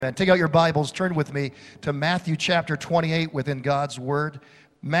And take out your Bibles, turn with me to Matthew chapter 28 within God's Word.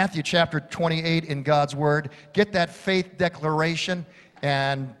 Matthew chapter 28 in God's Word. Get that faith declaration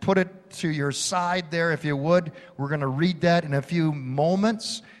and put it to your side there if you would. We're going to read that in a few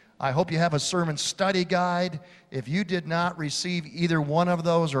moments. I hope you have a sermon study guide. If you did not receive either one of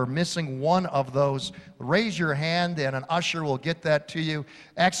those or missing one of those, raise your hand and an usher will get that to you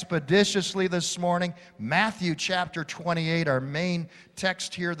expeditiously this morning. Matthew chapter 28, our main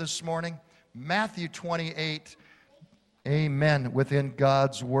text here this morning. Matthew 28, amen, within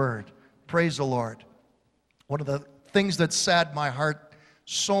God's Word. Praise the Lord. One of the things that saddened my heart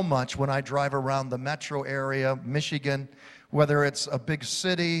so much when I drive around the metro area, Michigan, whether it's a big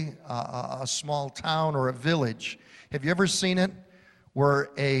city, a small town, or a village. Have you ever seen it where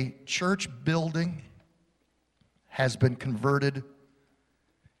a church building has been converted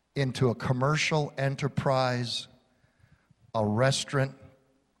into a commercial enterprise, a restaurant,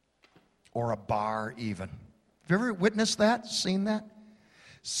 or a bar even? Have you ever witnessed that, seen that?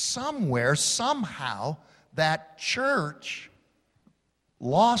 Somewhere, somehow, that church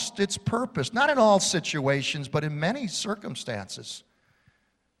lost its purpose. Not in all situations, but in many circumstances.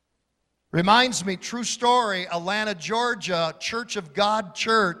 Reminds me, true story, Atlanta, Georgia, Church of God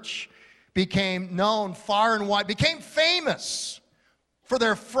Church became known far and wide, became famous for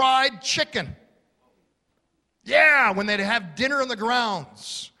their fried chicken. Yeah, when they'd have dinner on the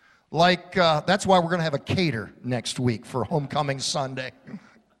grounds. Like, that's why we're going to have a cater next week for Homecoming Sunday.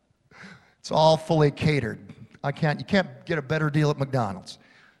 It's all fully catered. You can't get a better deal at McDonald's.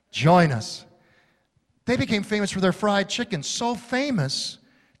 Join us. They became famous for their fried chicken, so famous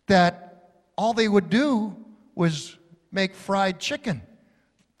that all they would do was make fried chicken.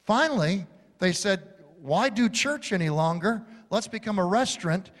 Finally, they said, why do church any longer? Let's become a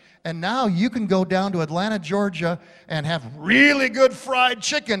restaurant, and now you can go down to Atlanta, Georgia, and have really good fried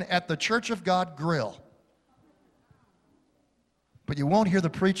chicken at the Church of God Grill. But you won't hear the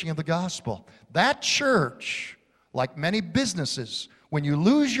preaching of the gospel. That church, like many businesses, when you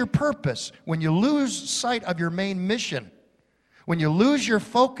lose your purpose, when you lose sight of your main mission, when you lose your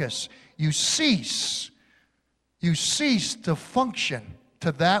focus, you cease to function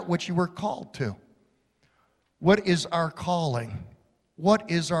to that which you were called to. What is our calling? What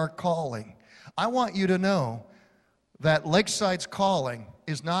is our calling? I want you to know that Lakeside's calling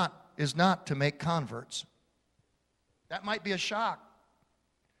is not to make converts. That might be a shock.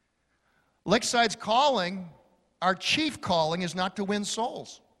 Lakeside's calling, our chief calling, is not to win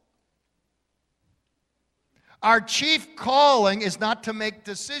souls. Our chief calling is not to make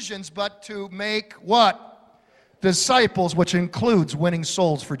decisions, but to make what? Disciples, which includes winning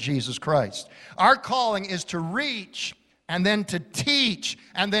souls for Jesus Christ. Our calling is to reach, and then to teach,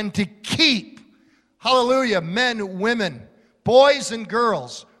 and then to keep. Hallelujah, men, women, boys and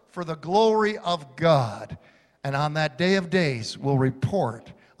girls, for the glory of God. And on that day of days, we'll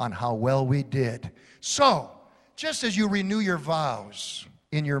report on how well we did. So, just as you renew your vows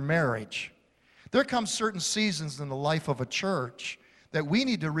in your marriage, there come certain seasons in the life of a church that we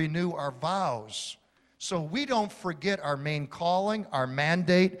need to renew our vows so we don't forget our main calling, our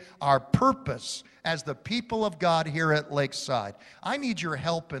mandate, our purpose as the people of God here at Lakeside. I need your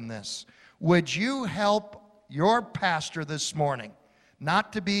help in this. Would you help your pastor this morning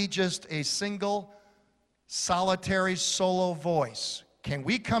not to be just a single, solitary, solo voice? Can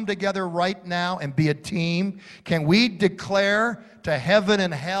we come together right now and be a team? Can we declare to heaven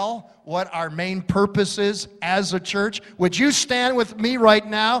and hell what our main purpose is as a church? Would you stand with me right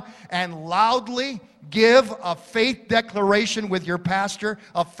now and loudly give a faith declaration with your pastor,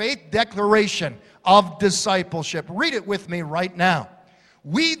 a faith declaration of discipleship? Read it with me right now.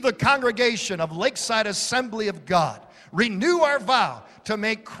 We, the congregation of Lakeside Assembly of God, renew our vow to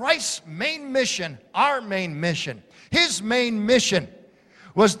make Christ's main mission our main mission. His main mission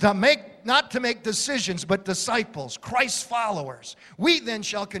was not to make decisions, but disciples, Christ's followers. We then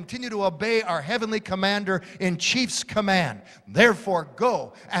shall continue to obey our heavenly commander-in-chief's command. Therefore,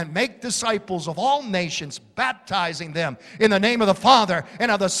 go and make disciples of all nations, baptizing them in the name of the Father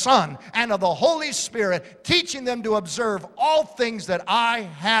and of the Son and of the Holy Spirit, teaching them to observe all things that I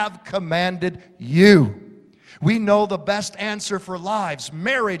have commanded you. We know the best answer for lives,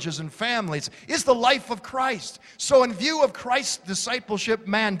 marriages, and families is the life of Christ. So in view of Christ's discipleship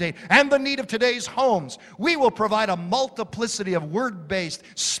mandate and the need of today's homes, we will provide a multiplicity of word-based,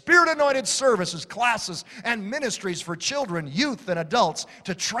 spirit-anointed services, classes, and ministries for children, youth, and adults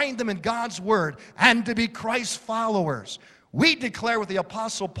to train them in God's Word and to be Christ's followers. We declare with the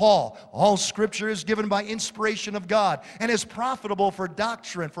Apostle Paul, all Scripture is given by inspiration of God and is profitable for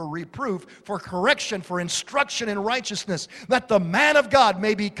doctrine, for reproof, for correction, for instruction in righteousness, that the man of God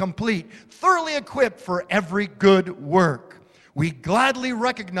may be complete, thoroughly equipped for every good work. We gladly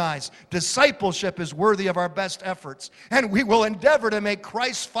recognize discipleship is worthy of our best efforts, and we will endeavor to make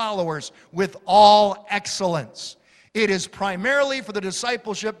Christ's followers with all excellence. It is primarily for the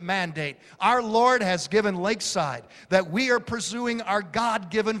discipleship mandate our Lord has given Lakeside that we are pursuing our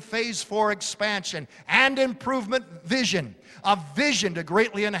God-given Phase 4 expansion and improvement vision, a vision to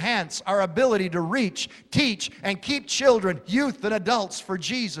greatly enhance our ability to reach, teach, and keep children, youth, and adults for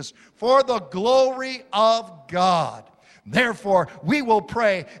Jesus, for the glory of God. Therefore, we will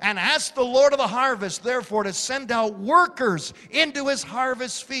pray and ask the Lord of the harvest, therefore, to send out workers into his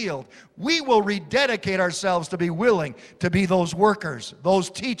harvest field. We will rededicate ourselves to be willing to be those workers,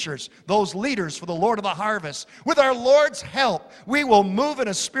 those teachers, those leaders for the Lord of the harvest. With our Lord's help, we will move in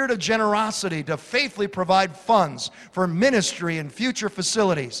a spirit of generosity to faithfully provide funds for ministry and future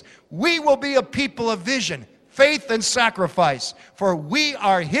facilities. We will be a people of vision, faith, and sacrifice, for we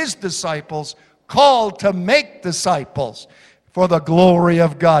are his disciples, called to make disciples for the glory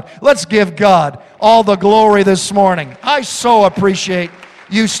of God. Let's give God all the glory this morning. I so appreciate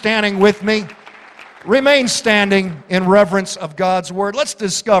you standing with me. Remain standing in reverence of God's word. Let's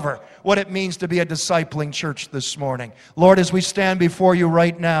discover what it means to be a discipling church this morning. Lord, as we stand before you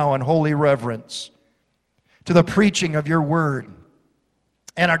right now in holy reverence to the preaching of your word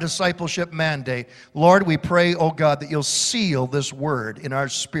and our discipleship mandate, Lord, we pray, oh God, that you'll seal this word in our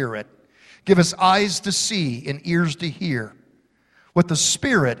spirit. Give us eyes to see and ears to hear what the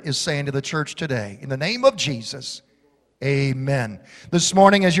Spirit is saying to the church today. In the name of Jesus, amen. This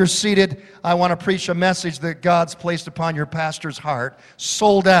morning, as you're seated, I want to preach a message that God's placed upon your pastor's heart,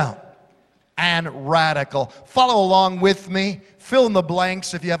 sold out and radical. Follow along with me. Fill in the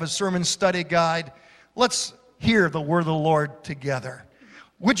blanks if you have a sermon study guide. Let's hear the word of the Lord together.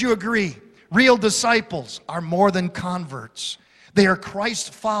 Would you agree? Real disciples are more than converts. They are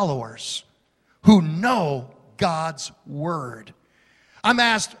Christ followers who know God's word. I'm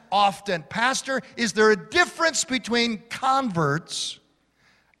asked often, Pastor, is there a difference between converts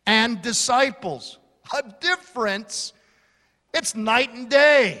and disciples? A difference? It's night and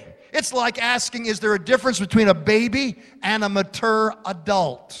day. It's like asking, is there a difference between a baby and a mature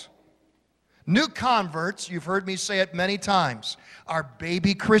adult? New converts, you've heard me say it many times, are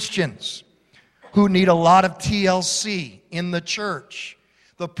baby Christians who need a lot of TLC in the church.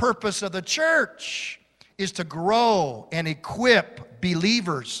 The purpose of the church is to grow and equip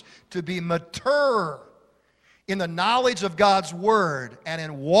believers to be mature in the knowledge of God's word and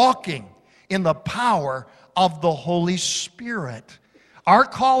in walking in the power of the Holy Spirit. Our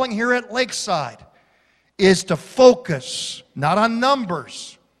calling here at Lakeside is to focus not on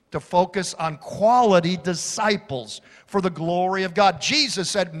numbers, to focus on quality disciples for the glory of God. Jesus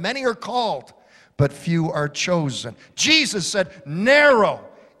said, many are called, but few are chosen. Jesus said, narrow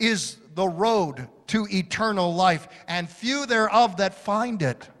is the road to eternal life, and few thereof that find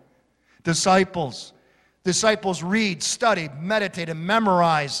it. Disciples read, study, meditate, and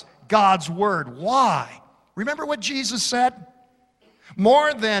memorize God's word. Why? Remember what Jesus said?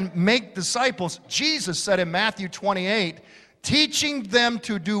 More than make disciples, Jesus said in Matthew 28, teaching them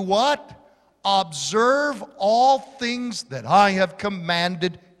to do what? Observe all things that I have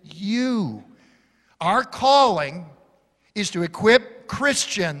commanded you. Our calling is to equip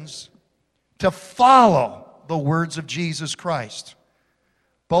Christians to follow the words of Jesus Christ,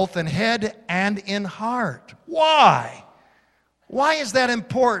 both in head and in heart. Why? Why is that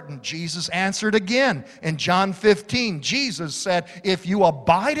important? Jesus answered again. In John 15, Jesus said, if you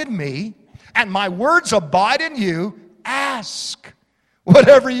abide in me and my words abide in you, ask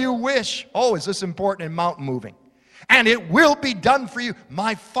whatever you wish. Oh, is this important in mountain moving? And it will be done for you.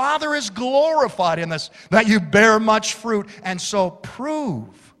 My Father is glorified in this, that you bear much fruit, and so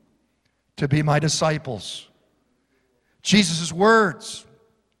prove to be my disciples. Jesus' words,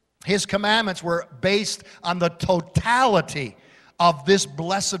 his commandments were based on the totality of this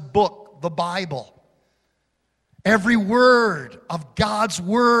blessed book, the Bible. Every word of God's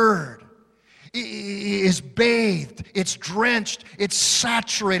word is bathed, it's drenched, it's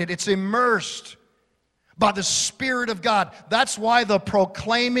saturated, it's immersed by the Spirit of God. That's why the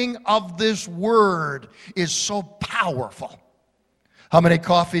proclaiming of this word is so powerful. How many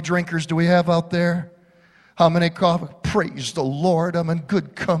coffee drinkers do we have out there? How many coffee? Praise the Lord, I'm in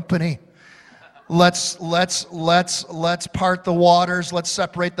good company. Let's part the waters. Let's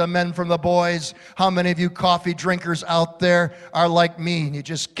separate the men from the boys. How many of you coffee drinkers out there are like me and you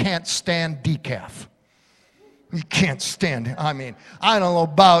just can't stand decaf? You can't stand it. I mean, I don't know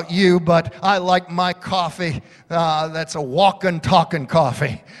about you, but I like my coffee. That's a walking, talking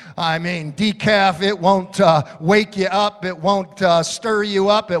coffee. I mean, decaf, it won't wake you up. It won't stir you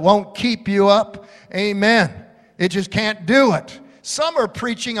up. It won't keep you up. Amen. It just can't do it. Some are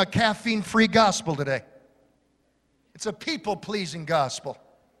preaching a caffeine-free gospel today. It's a people-pleasing gospel.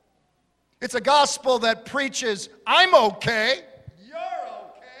 It's a gospel that preaches, I'm okay.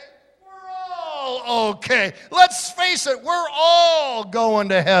 Okay, let's face it, we're all going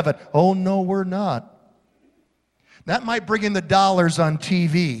to heaven. Oh, no, we're not. That might bring in the dollars on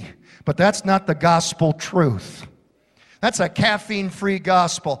TV, but that's not the gospel truth. That's a caffeine-free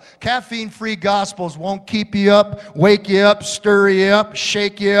gospel. Caffeine-free gospels won't keep you up, wake you up, stir you up,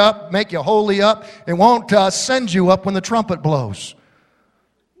 shake you up, make you holy up. It won't send you up when the trumpet blows.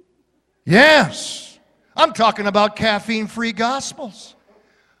 Yes, I'm talking about caffeine-free gospels.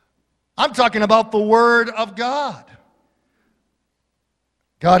 I'm talking about the Word of God.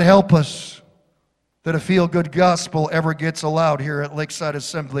 God help us that a feel-good gospel ever gets allowed here at Lakeside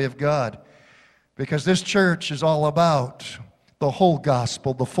Assembly of God. Because this church is all about the whole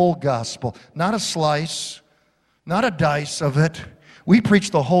gospel, the full gospel. Not a slice, not a dice of it. We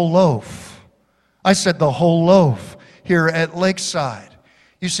preach the whole loaf. I said the whole loaf here at Lakeside.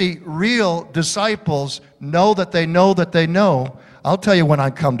 You see, real disciples know that they know that they know. I'll tell you when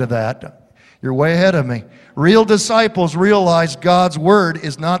I come to that. You're way ahead of me. Real disciples realize God's Word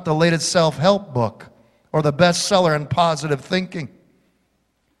is not the latest self-help book or the bestseller in positive thinking.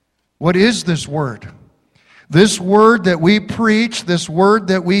 What is this Word? This Word that we preach, this Word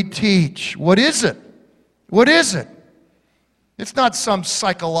that we teach, what is it? What is it? It's not some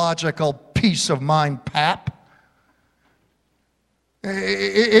psychological peace of mind pap.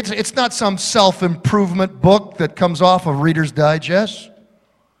 It's not some self-improvement book that comes off of Reader's Digest.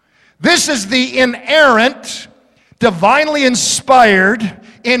 This is the inerrant, divinely inspired,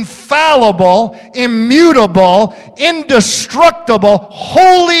 infallible, immutable, indestructible,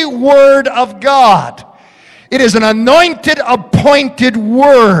 holy Word of God. It is an anointed, appointed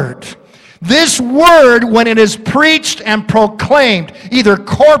Word. This Word, when it is preached and proclaimed, either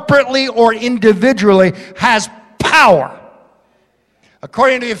corporately or individually, has power.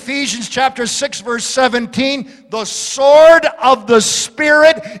 According to Ephesians chapter 6, verse 17, the sword of the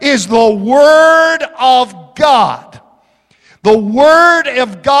Spirit is the Word of God. The Word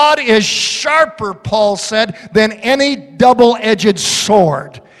of God is sharper, Paul said, than any double-edged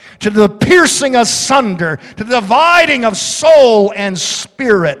sword, to the piercing asunder, to the dividing of soul and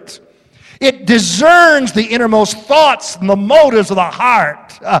spirit. It discerns the innermost thoughts and the motives of the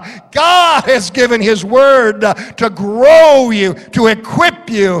heart. God has given His Word to grow you, to equip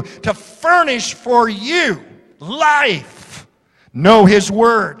you, to furnish for you life. Know His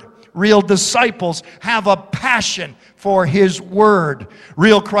Word. Real disciples have a passion for His Word.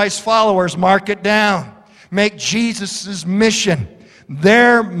 Real Christ followers, mark it down. Make Jesus' mission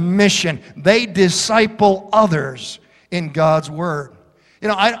their mission. They disciple others in God's Word. You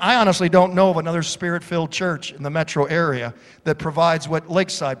know, I honestly don't know of another Spirit-filled church in the metro area that provides what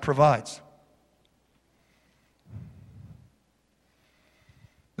Lakeside provides.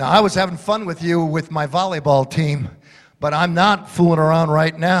 Now, I was having fun with you with my volleyball team, but I'm not fooling around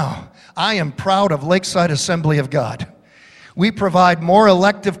right now. I am proud of Lakeside Assembly of God. We provide more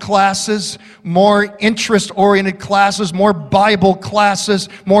elective classes, more interest-oriented classes, more Bible classes,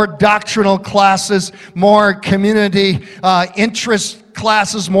 more doctrinal classes, more community interest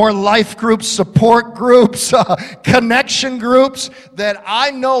classes, more life groups, support groups, connection groups that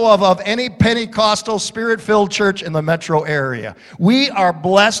I know of any Pentecostal Spirit-filled church in the metro area. We are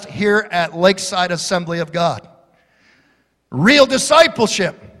blessed here at Lakeside Assembly of God. Real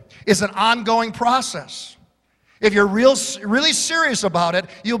discipleship is an ongoing process. If you're really serious about it,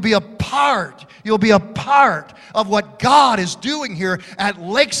 you'll be a part of what God is doing here at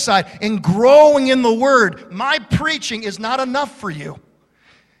Lakeside in growing in the Word. My preaching is not enough for you.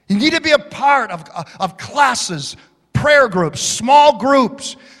 You need to be a part of classes, prayer groups, small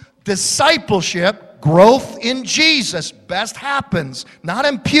groups. Discipleship, growth in Jesus, best happens, not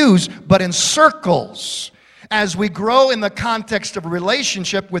in pews, but in circles. As we grow in the context of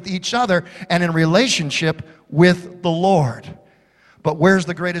relationship with each other and in relationship with the Lord. But where's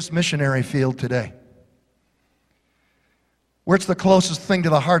the greatest missionary field today? Where's the closest thing to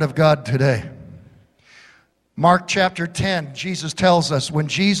the heart of God today? Mark chapter 10, Jesus tells us, when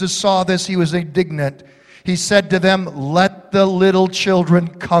Jesus saw this, He was indignant. He said to them, "Let the little children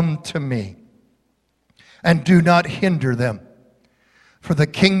come to me, and do not hinder them, for the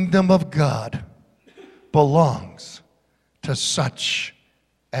kingdom of God belongs to such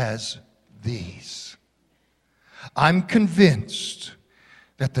as these." I'm convinced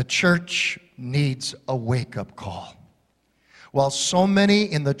that the church needs a wake-up call. While so many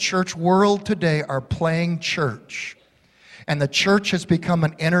in the church world today are playing church, and the church has become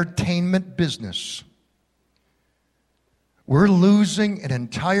an entertainment business, we're losing an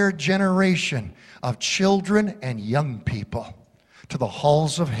entire generation of children and young people to the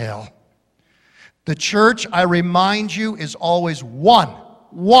halls of hell. The church, I remind you, is always one,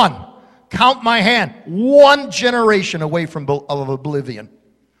 count my hand, one generation away from of oblivion.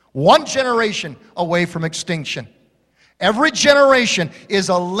 One generation away from extinction. Every generation is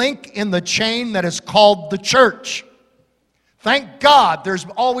a link in the chain that is called the church. Thank God there's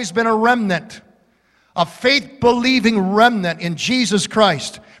always been a remnant, a faith-believing remnant in Jesus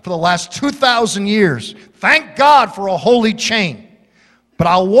Christ for the last 2,000 years. Thank God for a holy chain. But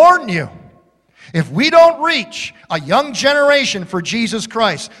I'll warn you, if we don't reach a young generation for Jesus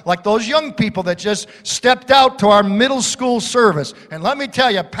Christ, like those young people that just stepped out to our middle school service, and let me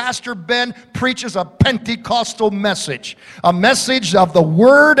tell you, Pastor Ben preaches a Pentecostal message, a message of the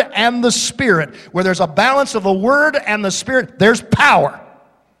Word and the Spirit. Where there's a balance of the Word and the Spirit, there's power.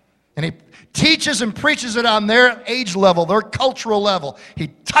 And he teaches and preaches it on their age level, their cultural level. He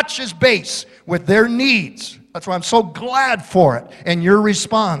touches base with their needs. That's why I'm so glad for it and your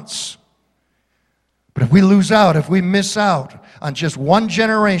response. But if we lose out, if we miss out on just one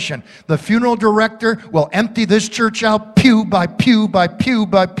generation, the funeral director will empty this church out pew by pew by pew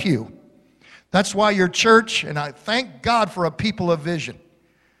by pew. That's why your church, and I thank God for a people of vision.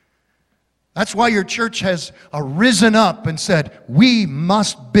 That's why your church has risen up and said, we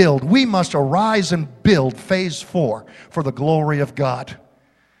must build, we must arise and build phase 4 for the glory of God.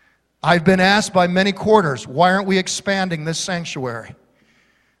 I've been asked by many quarters, why aren't we expanding this sanctuary?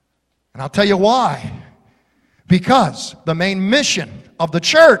 And I'll tell you why. Because the main mission of the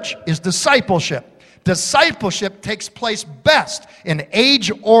church is discipleship. Discipleship takes place best in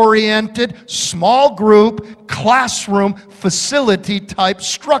age-oriented, small group, classroom, facility-type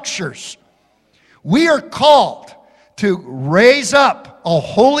structures. We are called to raise up a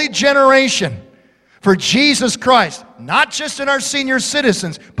holy generation for Jesus Christ, not just in our senior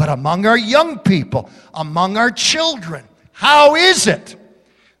citizens, but among our young people, among our children. How is it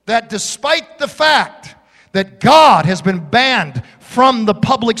that despite the fact that God has been banned from the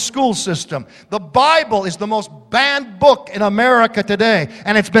public school system, the Bible is the most banned book in America today,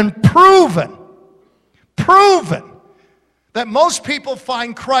 and it's been proven that most people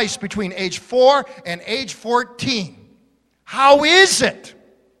find Christ between age 4 and age 14. How is it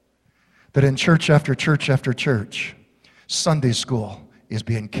that in church after church after church, Sunday school is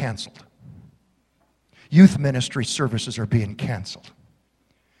being canceled? Youth ministry services are being canceled.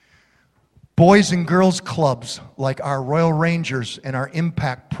 Boys and girls clubs like our Royal Rangers and our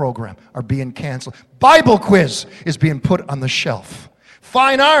Impact program are being canceled. Bible quiz is being put on the shelf.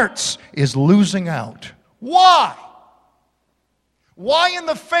 Fine arts is losing out. Why? Why in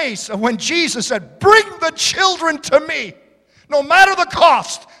the face of when Jesus said, bring the children to me, no matter the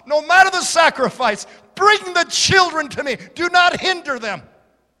cost, no matter the sacrifice, bring the children to me. Do not hinder them.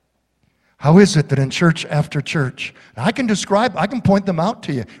 How is it that in church after church, I can point them out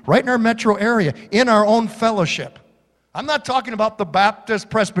to you, right in our metro area, in our own fellowship. I'm not talking about the Baptists,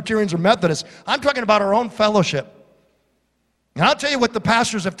 Presbyterians, or Methodists. I'm talking about our own fellowship. And I'll tell you what the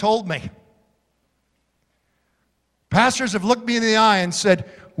pastors have told me. Pastors have looked me in the eye and said,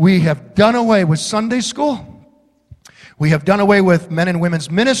 we have done away with Sunday school. We have done away with men and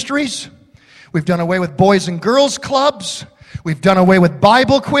women's ministries. We've done away with boys and girls clubs. We've done away with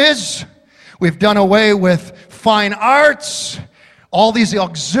Bible quiz. We've done away with fine arts, all these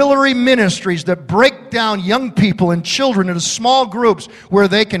auxiliary ministries that break down young people and children into small groups where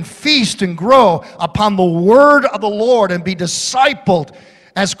they can feast and grow upon the word of the Lord and be discipled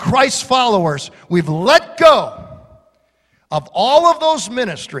as Christ's followers. We've let go of all of those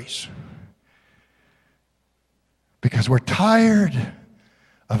ministries because we're tired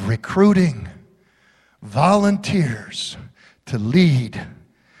of recruiting volunteers to lead,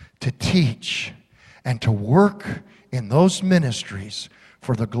 to teach, and to work in those ministries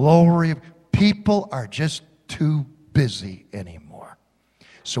for the glory of people are just too busy anymore.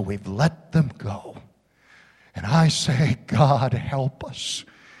 So we've let them go. And I say, God help us.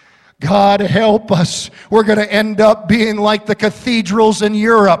 God help us. We're going to end up being like the cathedrals in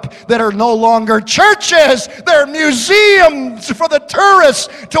Europe that are no longer churches. They're museums for the tourists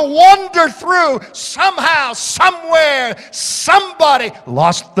to wander through. Somehow, somewhere, somebody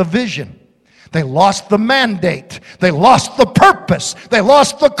lost the vision. They lost the mandate. They lost the purpose. They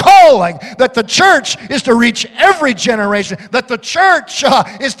lost the calling that the church is to reach every generation, that the church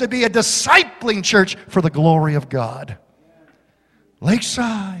is to be a discipling church for the glory of God.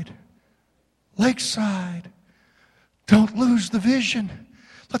 Lakeside, don't lose the vision.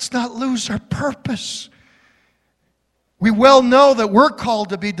 Let's not lose our purpose. We well know that we're called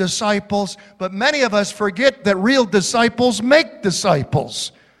to be disciples, but many of us forget that real disciples make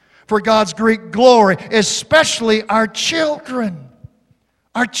disciples for God's great glory, especially our children.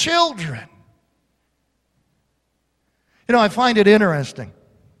 Our children. You know, I find it interesting.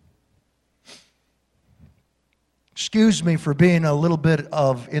 Excuse me for being a little bit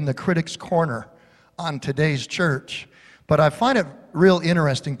in the critic's corner on today's church, but I find it real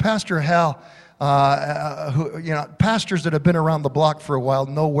interesting. Pastor Hal, pastors that have been around the block for a while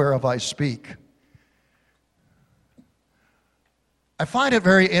know whereof I speak. I find it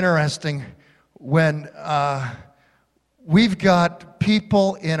very interesting when we've got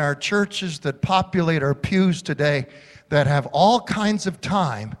people in our churches that populate our pews today that have all kinds of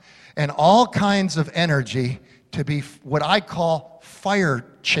time and all kinds of energy to be what I call fire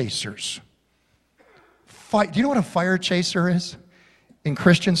chasers. Do you know what a fire chaser is in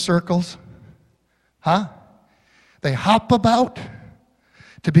Christian circles? Huh? They hop about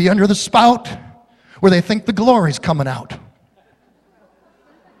to be under the spout where they think the glory's coming out.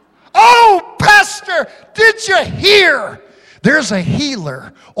 Oh, Pastor, did you hear? There's a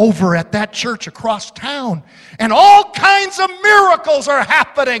healer over at that church across town, and all kinds of miracles are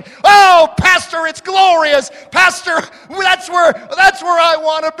happening. Oh, Pastor, it's glorious. Pastor, that's where I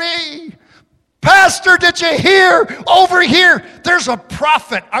want to be. Pastor, did you hear? Over here, there's a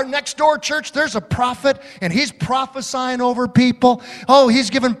prophet. Our next door church, there's a prophet, and he's prophesying over people. Oh, he's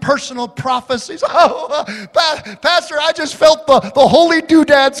giving personal prophecies. Oh, Pastor, I just felt the holy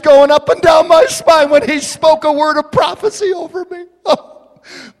doodads going up and down my spine when he spoke a word of prophecy over me. Oh,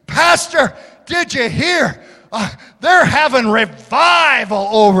 Pastor, did you hear? They're having revival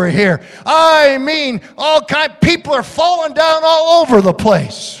over here. I mean, people are falling down all over the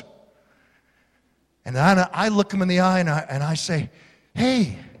place. And I look them in the eye and I say,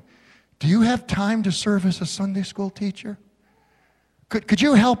 hey, do you have time to serve as a Sunday school teacher? Could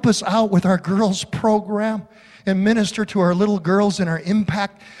you help us out with our girls program and minister to our little girls in our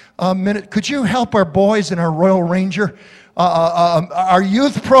impact minute? Could you help our boys in our Royal Ranger, our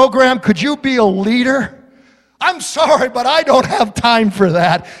youth program? Could you be a leader? I'm sorry, but I don't have time for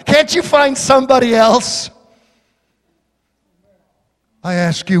that. Can't you find somebody else? I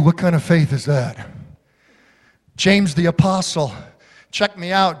ask you, what kind of faith is that? James the Apostle, check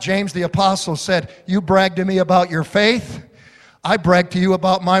me out. James the Apostle said, you brag to me about your faith, I brag to you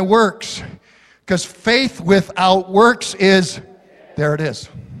about my works. Because faith without works is, there it is.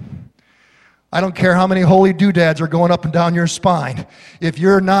 I don't care how many holy doodads are going up and down your spine. If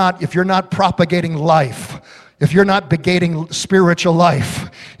you're not propagating life, if you're not begating spiritual life,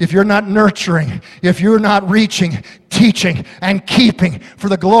 if you're not nurturing, if you're not reaching, teaching, and keeping for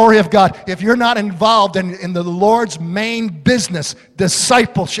the glory of God, if you're not involved in the Lord's main business,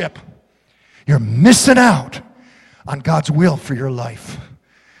 discipleship, you're missing out on God's will for your life.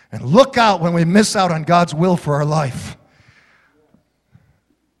 And look out when we miss out on God's will for our life.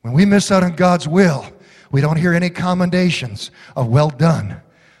 When we miss out on God's will, we don't hear any commendations of well done,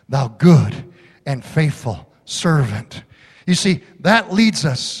 thou good and faithful servant. You see, that leads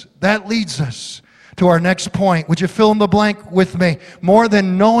us to our next point. Would you fill in the blank with me? More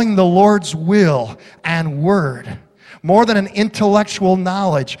than knowing the Lord's will and word, more than an intellectual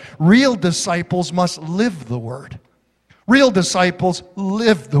knowledge, real disciples must live the word. Real disciples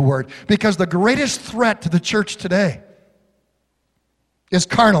live the word, because the greatest threat to the church today is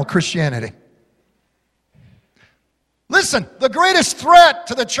carnal Christianity. Listen, the greatest threat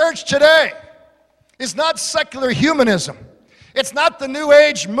to the church today is not secular humanism. It's not the New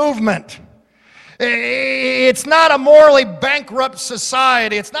Age movement. It's not a morally bankrupt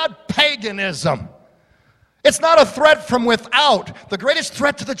society. It's not paganism. It's not a threat from without. The greatest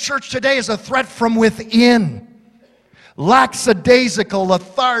threat to the church today is a threat from within. Lackadaisical,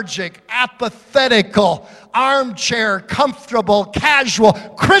 lethargic, apathetical, armchair, comfortable, casual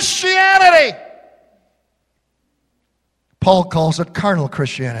Christianity. Paul calls it carnal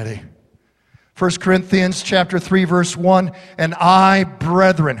Christianity. 1 Corinthians chapter 3, verse 1, and I,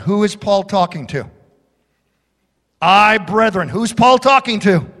 brethren. Who is Paul talking to? I, brethren. Who's Paul talking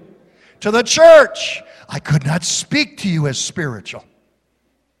to? To the church. I could not speak to you as spiritual.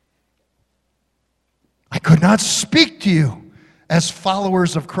 I could not speak to you as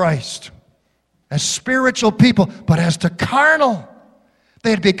followers of Christ, as spiritual people, but as to carnal. They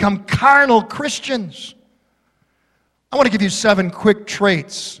had become carnal Christians. I want to give you 7 quick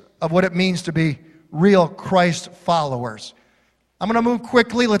traits of what it means to be real Christ followers. I'm going to move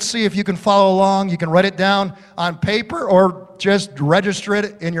quickly. Let's see if you can follow along. You can write it down on paper or just register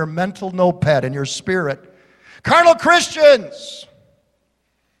it in your mental notepad, in your spirit. Carnal Christians.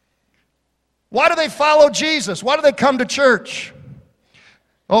 Why do they follow Jesus? Why do they come to church?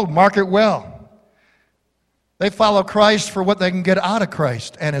 Oh, mark it well. They follow Christ for what they can get out of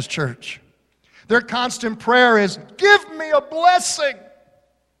Christ and His church. Their constant prayer is, give me a blessing.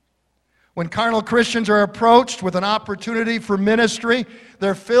 When carnal Christians are approached with an opportunity for ministry,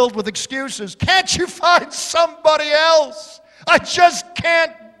 they're filled with excuses. Can't you find somebody else? I just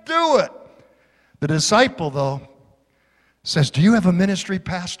can't do it. The disciple, though, says, do you have a ministry,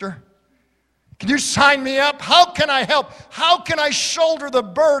 Pastor? Can you sign me up? How can I help? How can I shoulder the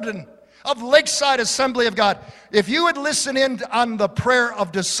burden of Lakeside Assembly of God? If you would listen in on the prayer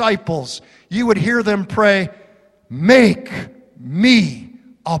of disciples, you would hear them pray, make me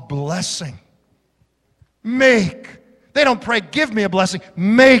a blessing. They don't pray, give me a blessing.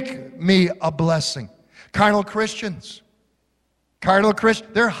 Make me a blessing. Carnal Christians.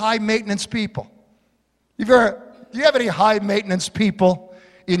 They're high maintenance people. Do you have any high maintenance people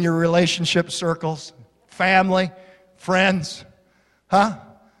in your relationship circles? Family, friends? Huh?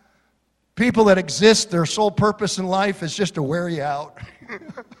 People that exist, their sole purpose in life is just to wear you out.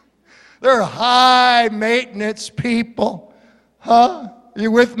 They're high maintenance people. Huh? Are you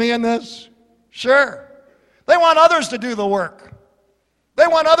with me in this? Sure. They want others to do the work. They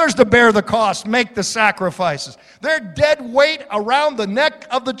want others to bear the cost, make the sacrifices. They're dead weight around the neck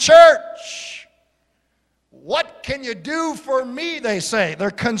of the church. What can you do for me, they say.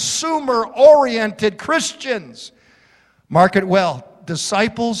 They're consumer-oriented Christians. Mark it well.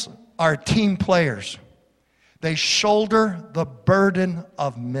 Disciples are team players. They shoulder the burden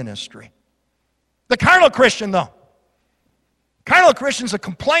of ministry. The carnal Christian, though. Carnal Christian's a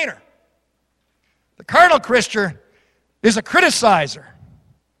complainer. The carnal Christian is a criticizer,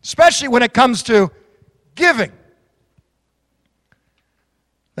 especially when it comes to giving.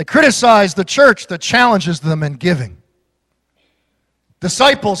 They criticize the church that challenges them in giving.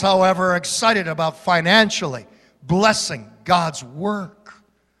 Disciples, however, are excited about financially blessing God's work.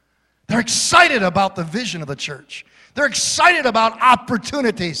 They're excited about the vision of the church. They're excited about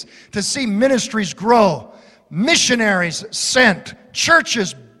opportunities to see ministries grow, missionaries sent,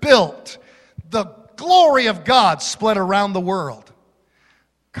 churches built, the glory of God spread around the world.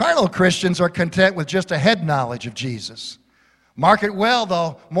 Carnal Christians are content with just a head knowledge of Jesus. Mark it well,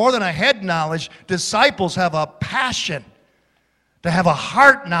 though, more than a head knowledge, disciples have a passion to have a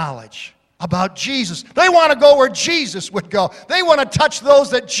heart knowledge about Jesus. They want to go where Jesus would go. They want to touch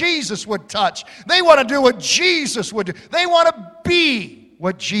those that Jesus would touch. They want to do what Jesus would do. They want to be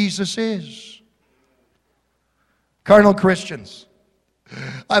what Jesus is. Carnal Christians.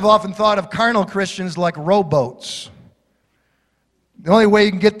 I've often thought of carnal Christians like rowboats. The only way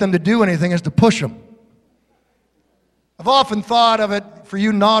you can get them to do anything is to push them. I've often thought of it for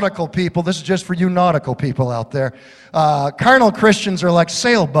you nautical people. This is just for you nautical people out there. Carnal Christians are like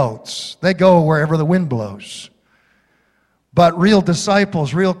sailboats. They go wherever the wind blows. But real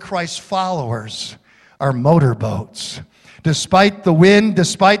disciples, real Christ followers are motorboats. Despite the wind,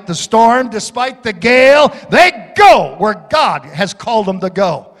 despite the storm, despite the gale, they go where God has called them to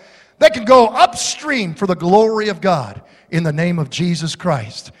go. They can go upstream for the glory of God in the name of Jesus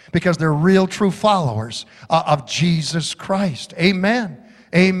Christ because they're real, true followers of Jesus Christ. Amen.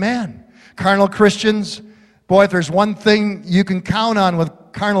 Amen. Carnal Christians, boy, if there's one thing you can count on with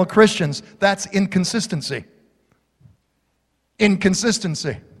carnal Christians, that's inconsistency.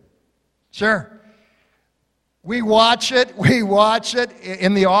 Inconsistency. Sure. We watch it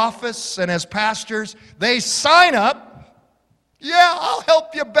in the office and as pastors. They sign up. Yeah, I'll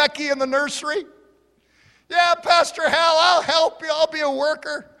help you, Becky, in the nursery. Yeah, Pastor Hal, I'll help you. I'll be a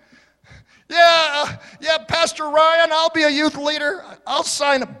worker. Yeah, Pastor Ryan, I'll be a youth leader. I'll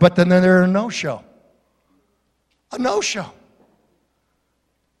sign up. But then they're a no-show. A no-show.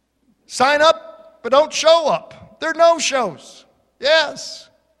 Sign up, but don't show up. They're no-shows. Yes.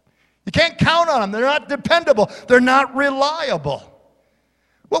 You can't count on them. They're not dependable. They're not reliable.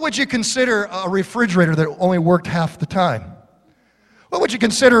 What would you consider a refrigerator that only worked half the time? What would you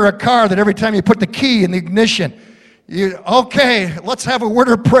consider a car that every time you put the key in the ignition, okay, let's have a word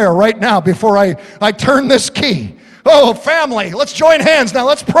of prayer right now before I turn this key. Oh, family, let's join hands now.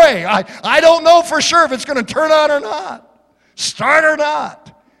 Let's pray. I don't know for sure if it's going to turn on or not, start or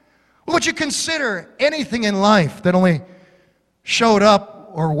not. What would you consider anything in life that only showed up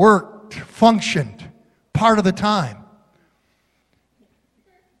or worked, functioned part of the time?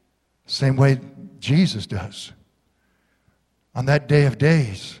 Same way Jesus does. On that day of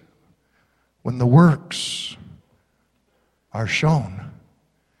days, when the works are shown,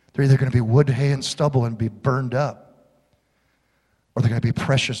 they're either going to be wood, hay, and stubble and be burned up, or they're going to be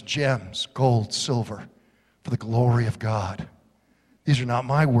precious gems, gold, silver, for the glory of God. These are not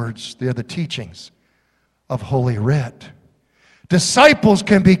my words. They're the teachings of Holy Writ. Disciples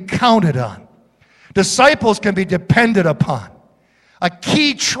can be counted on. Disciples can be depended upon. A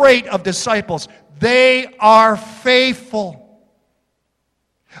key trait of disciples, they are faithful.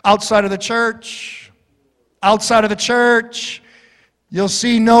 Outside of the church, you'll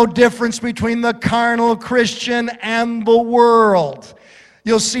see no difference between the carnal Christian and the world.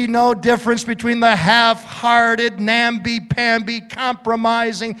 You'll see no difference between the half-hearted, namby-pamby,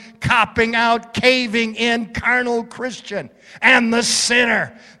 compromising, copping out, caving in carnal Christian and the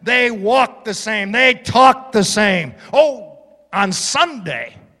sinner. They walk the same. They talk the same. Oh, on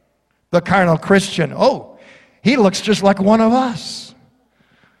Sunday, the carnal Christian, he looks just like one of us.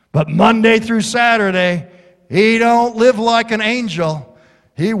 But Monday through Saturday, he don't live like an angel.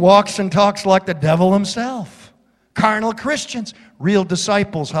 He walks and talks like the devil himself. Carnal Christians. Real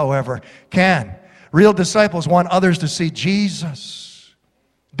disciples, however, can. Real disciples want others to see Jesus.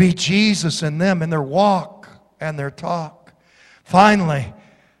 Be Jesus in them, in their walk and their talk. Finally,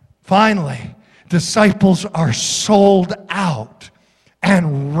 disciples are sold out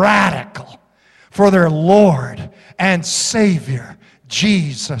and radical for their Lord and Savior,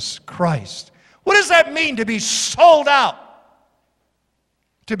 Jesus Christ. What does that mean to be sold out?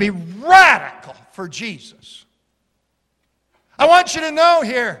 To be radical for Jesus. I want you to know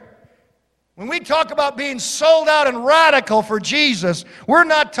here, when we talk about being sold out and radical for Jesus, we're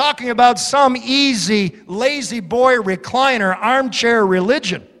not talking about some easy, lazy boy recliner, armchair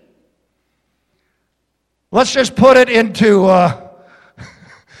religion. Let's just put it into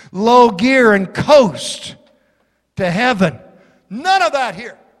low gear and coast to heaven. None of that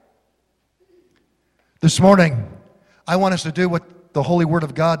here. This morning, I want us to do what the Holy Word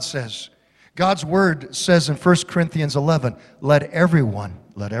of God says. God's Word says in 1 Corinthians 11, let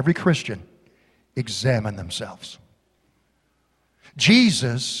every Christian examine themselves.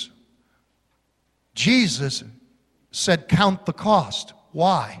 Jesus said, count the cost.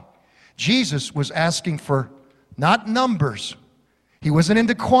 Why? Jesus was asking for not numbers. He wasn't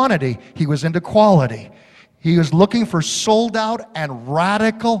into quantity. He was into quality. He was looking for sold out and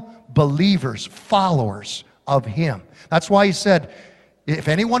radical believers, followers of Him. That's why He said, if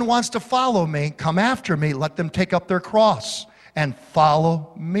anyone wants to follow me, come after me, let them take up their cross and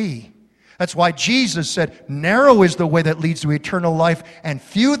follow me. That's why Jesus said, narrow is the way that leads to eternal life, and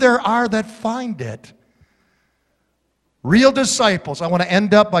few there are that find it. Real disciples, I want to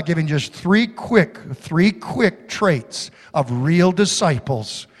end up by giving just three quick traits of real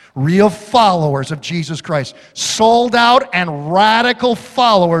disciples, real followers of Jesus Christ, sold out and radical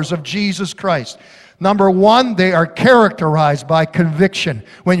followers of Jesus Christ. Number one, they are characterized by conviction.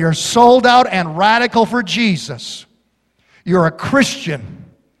 When you're sold out and radical for Jesus, you're a Christian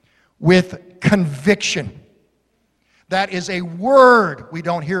with conviction. That is a word we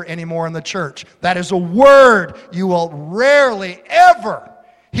don't hear anymore in the church. That is a word you will rarely ever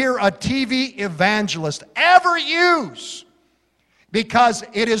hear a TV evangelist ever use, because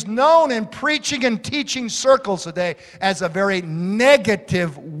it is known in preaching and teaching circles today as a very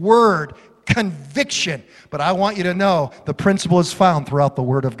negative word. Conviction. But I want you to know the principle is found throughout the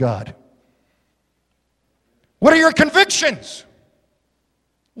Word of God. What are your convictions?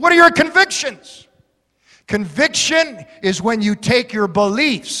 What are your convictions? Conviction is when you take your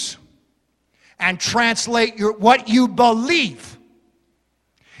beliefs and translate what you believe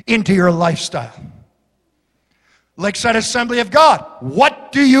into your lifestyle. Lakeside Assembly of God,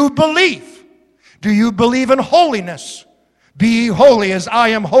 what do you believe? Do you believe in holiness? Be ye holy as I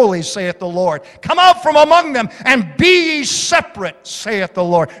am holy, saith the Lord. Come out from among them and be ye separate, saith the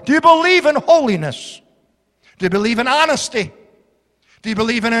Lord. Do you believe in holiness? Do you believe in honesty? Do you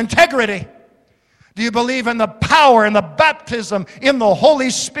believe in integrity? Do you believe in the power and the baptism in the Holy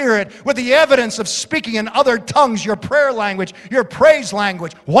Spirit with the evidence of speaking in other tongues, your prayer language, your praise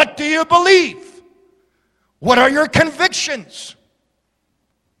language? What do you believe? What are your convictions?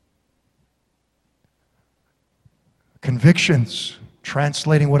 Convictions,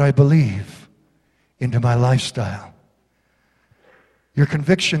 translating what I believe into my lifestyle. Your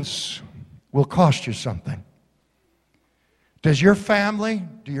convictions will cost you something. Does your family,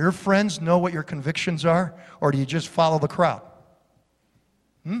 do your friends know what your convictions are, or do you just follow the crowd?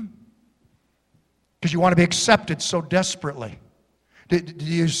 Because you want to be accepted so desperately. Do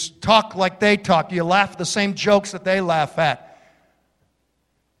you talk like they talk? Do you laugh at the same jokes that they laugh at?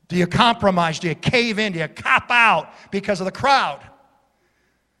 Do you compromise? Do you cave in? Do you cop out because of the crowd?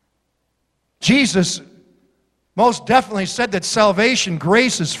 Jesus most definitely said that salvation,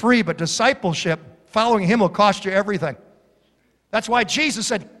 grace is free, but discipleship, following Him will cost you everything. That's why Jesus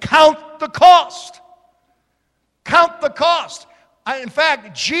said, count the cost. Count the cost. In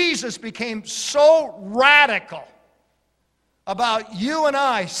fact, Jesus became so radical about you and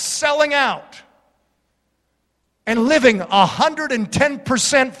I selling out and living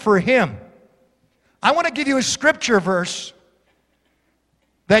 110% for Him. I want to give you a scripture verse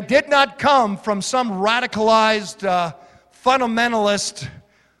that did not come from some radicalized, fundamentalist,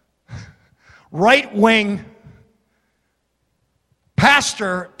 right-wing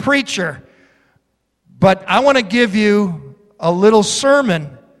pastor, preacher, but I want to give you a little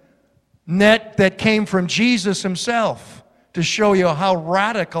sermon that came from Jesus Himself to show you how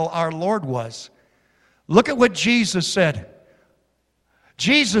radical our Lord was. Look at what Jesus said.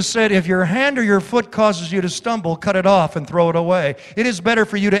 Jesus said, if your hand or your foot causes you to stumble, cut it off and throw it away. It is better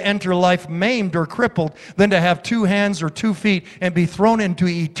for you to enter life maimed or crippled than to have 2 hands or 2 feet and be thrown into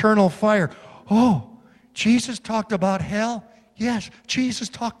eternal fire. Oh, Jesus talked about hell? Yes, Jesus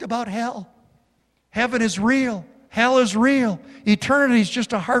talked about hell. Heaven is real. Hell is real. Eternity is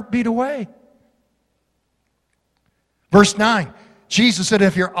just a heartbeat away. Verse 9. Jesus said,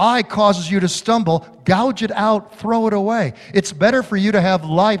 if your eye causes you to stumble, gouge it out, throw it away. It's better for you to have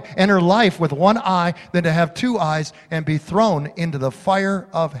life, enter life with 1 eye than to have 2 eyes and be thrown into the fire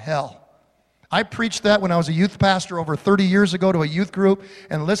of hell. I preached that when I was a youth pastor over 30 years ago to a youth group.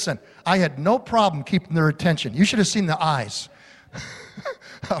 And listen, I had no problem keeping their attention. You should have seen the eyes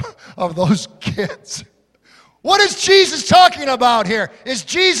of those kids. What is Jesus talking about here? Is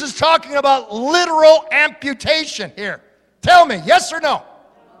Jesus talking about literal amputation here? Tell me, yes or no?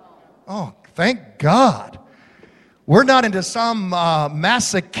 Oh, thank God. We're not into some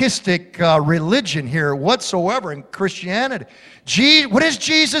masochistic religion here whatsoever in Christianity. What is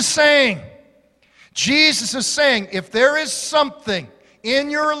Jesus saying? Jesus is saying, if there is something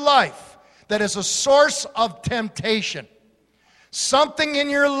in your life that is a source of temptation, something in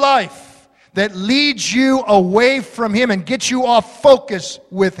your life that leads you away from Him and gets you off focus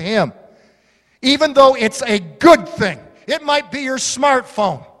with Him, even though it's a good thing. It might be your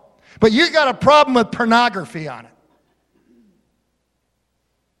smartphone, but you got a problem with pornography on it.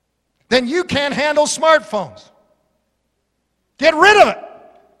 Then you can't handle smartphones. Get rid of it.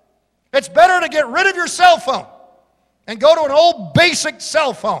 It's better to get rid of your cell phone and go to an old basic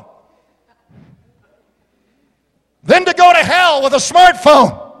cell phone than to go to hell with a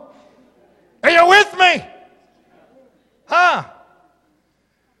smartphone. Are you with me? Huh?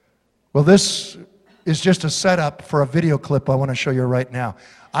 Well, this is just a setup for a video clip I want to show you right now.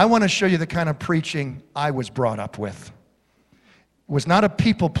 I want to show you the kind of preaching I was brought up with. It was not a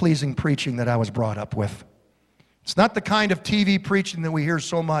people-pleasing preaching that I was brought up with. It's not the kind of TV preaching that we hear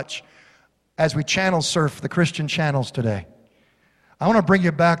so much as we channel surf the Christian channels today. I want to bring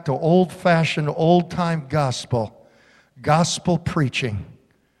you back to old-fashioned, old-time gospel preaching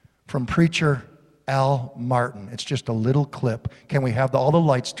from preacher Al Martin. It's just a little clip. Can we have all the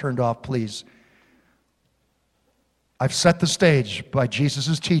lights turned off, please? I've set the stage by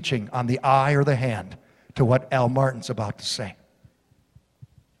Jesus' teaching on the eye or the hand to what Al Martin's about to say.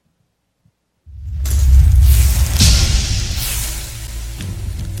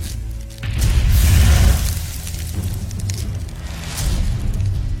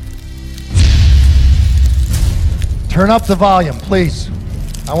 Turn up the volume, please.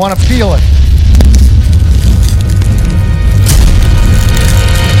 I want to feel it.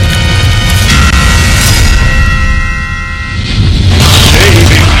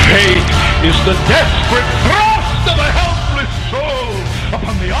 Faith is the desperate thrust of a helpless soul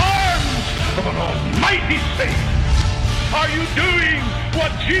upon the arms of an almighty Savior. Are you doing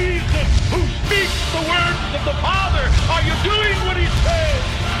what Jesus, who speaks the words of the Father, are you doing what He says?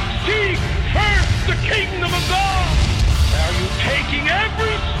 Seek first the kingdom of God. Are you taking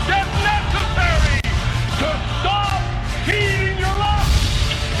every step necessary to stop feeding your lust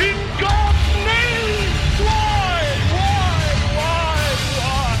in God's name?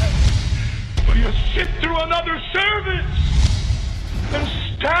 You sit through another service and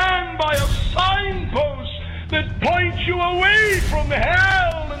stand by a signpost that points you away from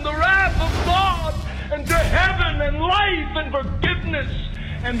hell and the wrath of God and to heaven and life and forgiveness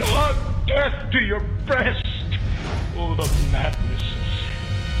and hug death to your breast. Oh, the madness of sin.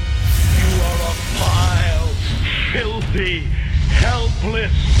 You are a vile, filthy,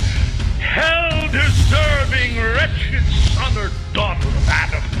 helpless, hell-deserving, wretched son or daughter of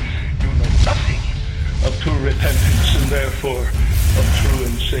Adam. You know nothing of true repentance, and therefore of true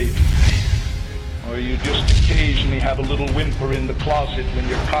and saving faith? Or you just occasionally have a little whimper in the closet when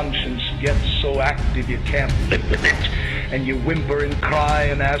your conscience gets so active you can't live with it, and you whimper and cry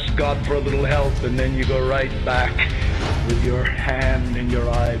and ask God for a little help, and then you go right back with your hand and your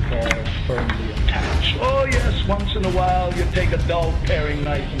eyeball firmly attached. Oh yes, once in a while you take a dull paring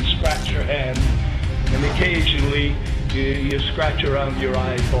knife and scratch your hand, and occasionally you scratch around your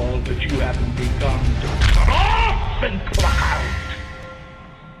eyeball, but you haven't begun to cut off and pluck out.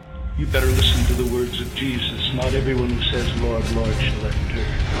 You better listen to the words of Jesus. Not everyone who says, Lord, Lord, shall enter,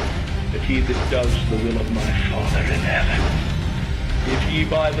 but he that does the will of my Father in heaven. If ye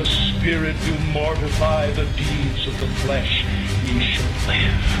by the Spirit do mortify the deeds of the flesh, ye shall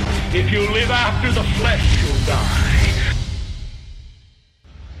live. If you live after the flesh, you'll die.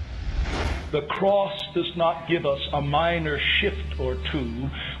 The cross does not give us a minor shift or two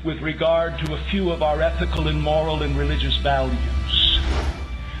with regard to a few of our ethical and moral and religious values.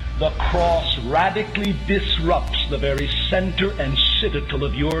 The cross radically disrupts the very center and citadel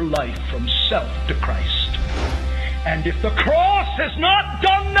of your life from self to Christ. And if the cross has not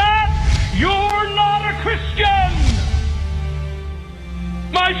done that, you're not a Christian.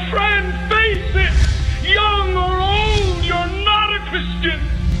 My friend, face it. Young or old, you're not a Christian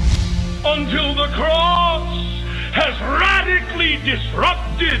until the cross has radically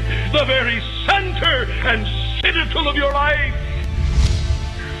disrupted the very center and citadel of your life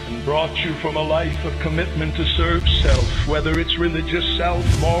and brought you from a life of commitment to serve self, whether it's religious self,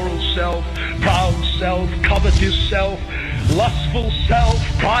 moral self, proud self, covetous self, lustful self,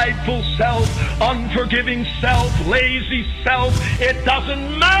 prideful self, unforgiving self, lazy self. It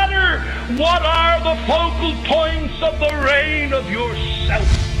doesn't matter. What are the focal points of the reign of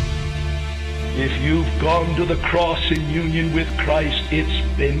yourself? If you've gone to the cross in union with Christ,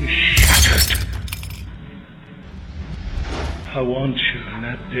 it's been shattered. I want you in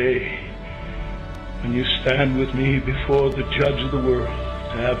that day, when you stand with me before the judge of the world,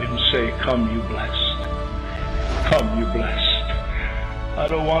 to have him say, come you blessed. Come you blessed. I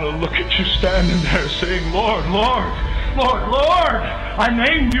don't want to look at you standing there saying, Lord, Lord, Lord, Lord, I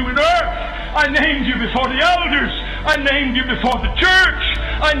named you in earth. I named you before the elders. I named you before the church.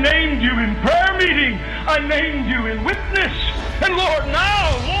 I named you in prayer meeting. I named you in witness. And Lord,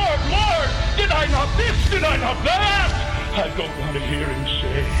 now, Lord, Lord, did I not this? Did I not that? I don't want to hear him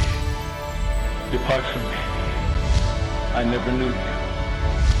say, depart from me. I never knew you.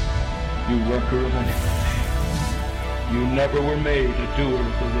 You worker of iniquity. You never were made a doer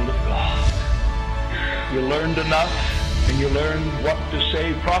of the will of God. You learned enough, and you learned what to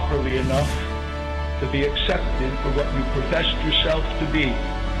say properly enough to be accepted for what you professed yourself to be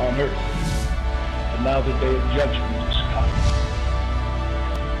on earth. And now the day of judgment has come,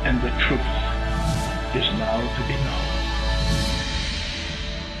 and the truth is now to be known.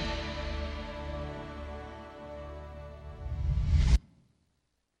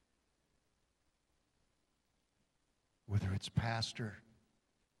 Whether it's pastor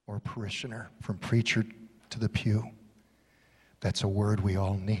or parishioner, from preacher to the pew, that's a word we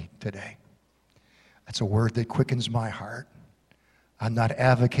all need today. That's a word that quickens my heart. I'm not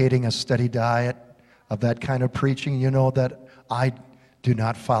advocating a steady diet of that kind of preaching. You know that I do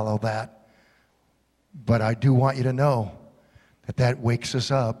not follow that. But I do want you to know that that wakes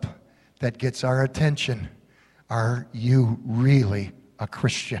us up, that gets our attention. Are you really a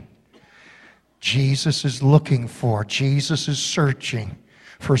Christian? Jesus is looking for, Jesus is searching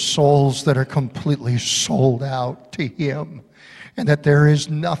for souls that are completely sold out to him, and that there is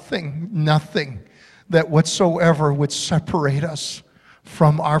nothing that whatsoever would separate us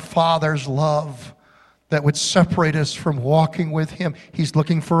from our Father's love, that would separate us from walking with him. He's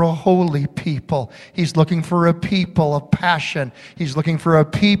looking for a holy people. He's looking for a people of passion. He's looking for a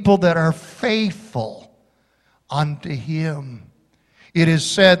people that are faithful unto him. It is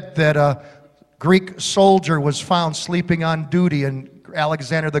said that a Greek soldier was found sleeping on duty in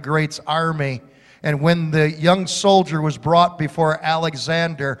Alexander the Great's army. And when the young soldier was brought before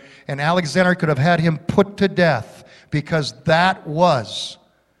Alexander, and Alexander could have had him put to death, because that was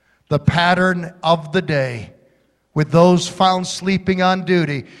the pattern of the day with those found sleeping on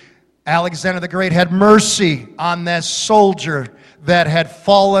duty. Alexander the Great had mercy on that soldier that had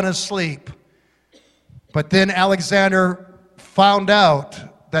fallen asleep. But then Alexander found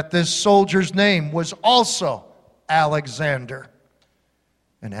out that this soldier's name was also Alexander.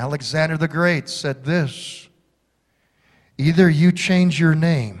 And Alexander the Great said this: either you change your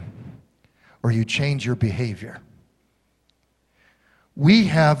name or you change your behavior. We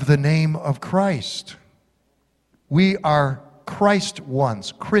have the name of Christ. We are Christ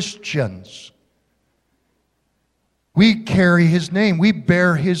ones, Christians. We carry His name. We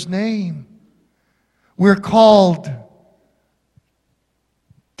bear His name. We're called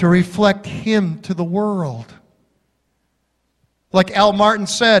to reflect Him to the world. Like Al Martin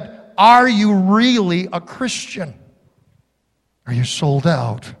said, are you really a Christian? Are you sold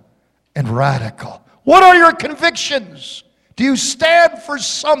out and radical? What are your convictions? Do you stand for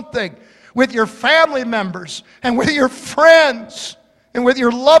something with your family members and with your friends and with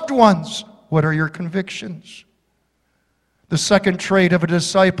your loved ones? What are your convictions? The second trait of a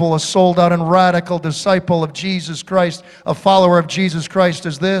disciple, a sold out and radical disciple of Jesus Christ, a follower of Jesus Christ,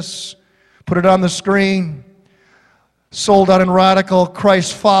 is this. Put it on the screen. Sold out and radical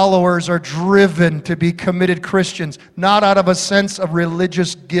Christ followers are driven to be committed Christians, not out of a sense of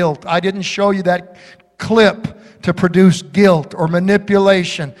religious guilt. I didn't show you that clip to produce guilt or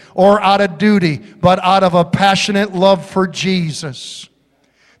manipulation or out of duty, but out of a passionate love for Jesus.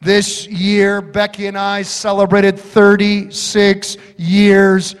 This year, Becky and I celebrated 36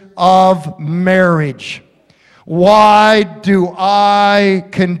 years of marriage. Why do I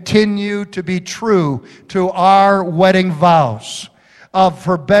continue to be true to our wedding vows,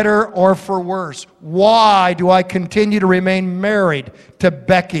 for better or for worse? Why do I continue to remain married to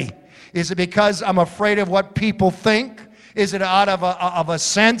Becky? Is it because I'm afraid of what people think? Is it out of a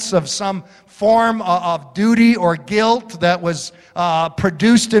sense of some form of duty or guilt that was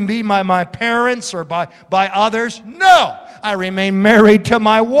produced in me by my parents or by others? No! I remain married to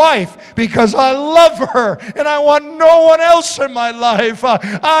my wife because I love her and I want no one else in my life.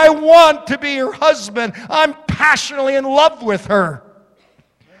 I want to be her husband. I'm passionately in love with her.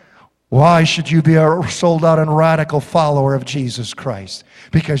 Why should you be a sold out and radical follower of Jesus Christ?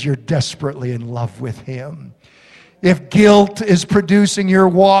 Because you're desperately in love with Him. If guilt is producing your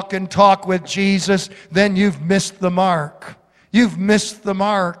walk and talk with Jesus, then you've missed the mark. You've missed the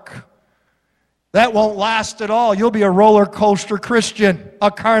mark. That won't last at all. You'll be a roller coaster Christian, a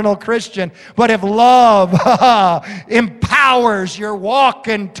carnal Christian. But if love empowers your walk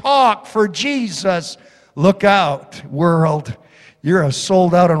and talk for Jesus, look out, world. You're a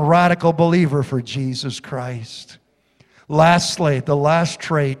sold out and radical believer for Jesus Christ. Lastly, the last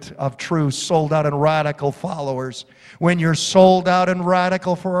trait of true sold out and radical followers. When you're sold out and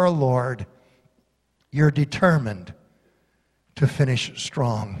radical for our Lord, you're determined to finish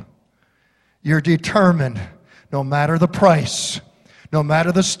strong. You're determined, no matter the price, no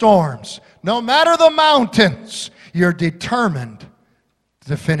matter the storms, no matter the mountains, you're determined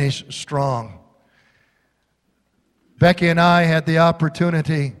to finish strong. Becky and I had the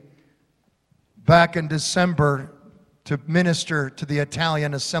opportunity back in December to minister to the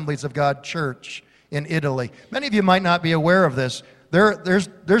Italian Assemblies of God Church in Italy. Many of you might not be aware of this.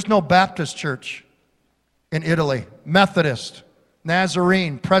 There's no Baptist church in Italy. Methodist,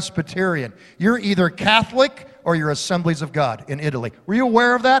 Nazarene, Presbyterian. You're either Catholic or you're Assemblies of God in Italy. Were you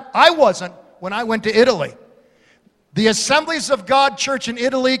aware of that? I wasn't when I went to Italy. The Assemblies of God Church in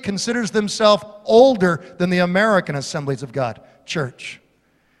Italy considers themselves older than the American Assemblies of God Church.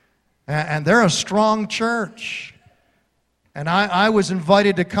 And they're a strong church. And I was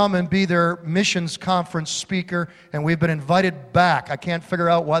invited to come and be their missions conference speaker, and we've been invited back. I can't figure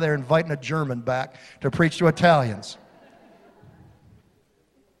out why they're inviting a German back to preach to Italians.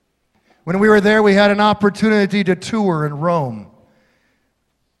 When we were there, we had an opportunity to tour in Rome.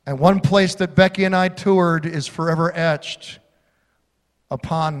 And one place that Becky and I toured is forever etched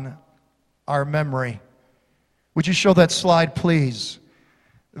upon our memory. Would you show that slide, please?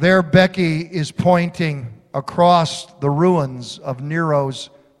 There, Becky is pointing across the ruins of Nero's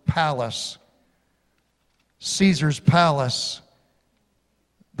palace, Caesar's palace,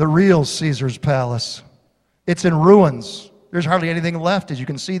 the real Caesar's palace. It's in ruins. There's hardly anything left, as you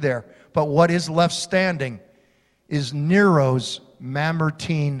can see there. But what is left standing is Nero's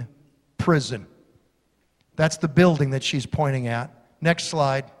Mamertine prison. That's the building that she's pointing at. Next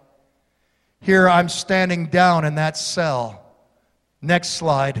slide. Here I'm standing down in that cell. Next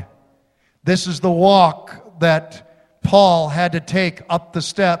slide. This is the walk that Paul had to take up the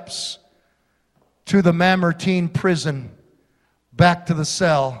steps to the Mamertine prison, back to the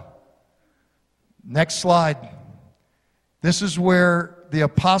cell. Next slide. This is where the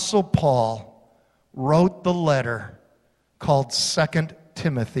Apostle Paul wrote the letter called 2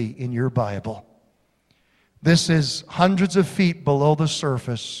 Timothy in your Bible. This is hundreds of feet below the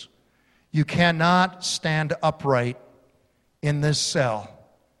surface. You cannot stand upright in this cell.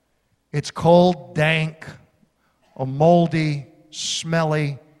 It's cold, dank, a moldy,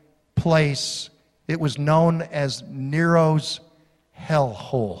 smelly place. It was known as Nero's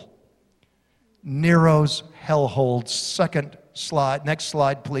hellhole. Nero's hellhole. Second slide. Next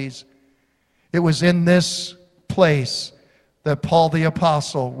slide, please. It was in this place that Paul the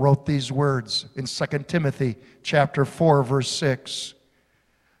Apostle wrote these words in 2 Timothy chapter 4, verse 6.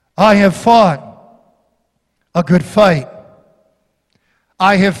 I have fought a good fight.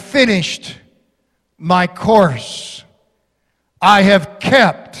 I have finished my course. I have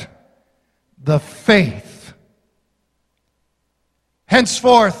kept the faith.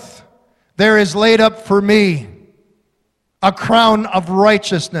 Henceforth, there is laid up for me a crown of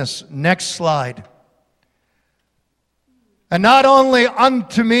righteousness. Next slide. And not only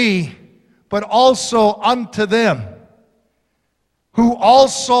unto me, but also unto them who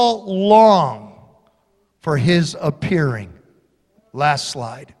also long for his appearing. Last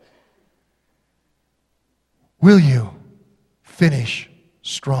slide. Will you finish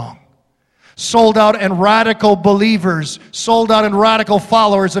strong? Sold out and radical believers, sold out and radical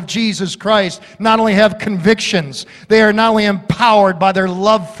followers of Jesus Christ not only have convictions, they are not only empowered by their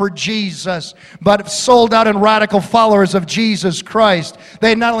love for Jesus, but sold out and radical followers of Jesus Christ.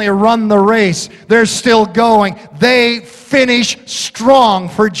 They not only run the race, they're still going. They finish strong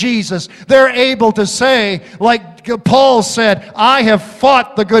for Jesus. They're able to say, like Paul said, I have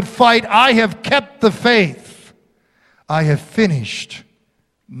fought the good fight. I have kept the faith. I have finished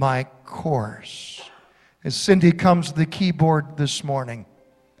my course. As Cindy comes to the keyboard this morning,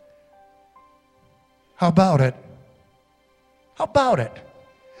 how about it? How about it?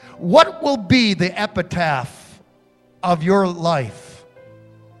 What will be the epitaph of your life,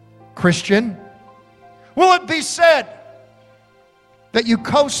 Christian? Will it be said that you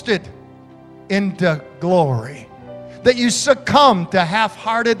coasted into glory, that you succumbed to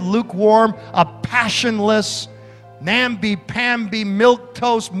half-hearted, lukewarm, a passionless, namby-pamby,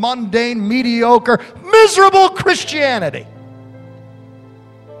 milquetoast, mundane, mediocre, miserable Christianity?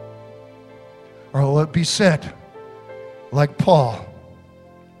 Or will it be said, like Paul,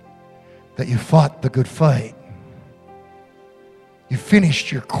 that you fought the good fight, you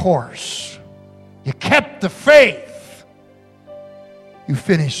finished your course, you kept the faith, you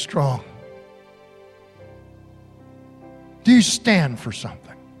finished strong? Do you stand for something?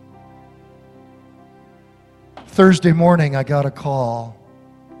 Thursday morning, I got a call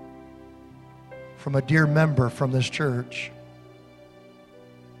from a dear member from this church.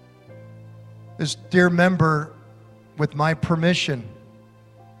 This dear member, with my permission,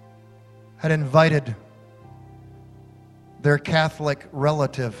 had invited their Catholic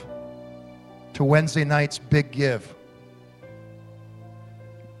relative to Wednesday night's Big Give.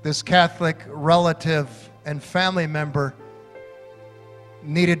 This Catholic relative and family member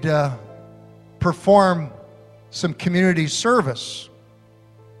needed to perform some community service.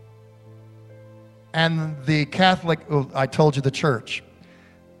 And the Catholic, I told you the church.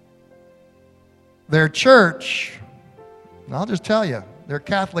 Their church, I'll just tell you, their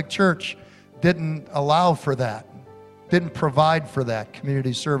Catholic church didn't allow for that, didn't provide for that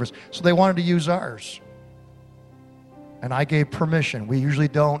community service. So they wanted to use ours. And I gave permission. We usually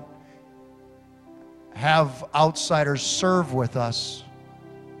don't have outsiders serve with us,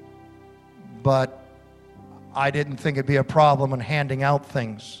 but I didn't think it'd be a problem in handing out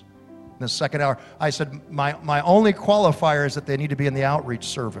things in the second hour. I said, my only qualifier is that they need to be in the outreach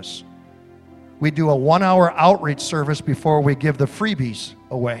service. We do a 1-hour outreach service before we give the freebies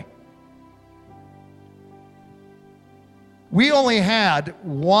away. We only had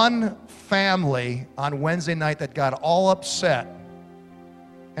one family on Wednesday night that got all upset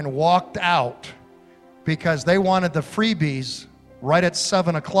and walked out because they wanted the freebies right at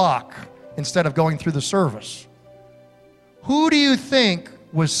 7 o'clock instead of going through the service. Who do you think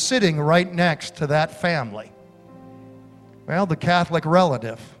was sitting right next to that family? Well, the Catholic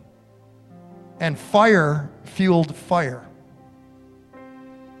relative. And fire fueled fire.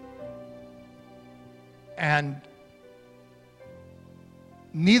 And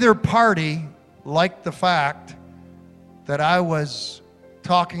neither party liked the fact that I was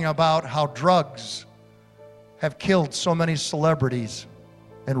talking about how drugs have killed so many celebrities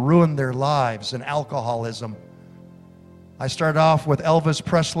and ruined their lives, and alcoholism. I started off with Elvis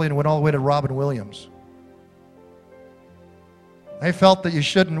Presley and went all the way to Robin Williams. They felt that you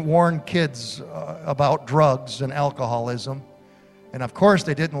shouldn't warn kids about drugs and alcoholism. And of course,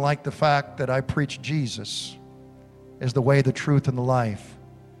 they didn't like the fact that I preached Jesus as the way, the truth, and the life.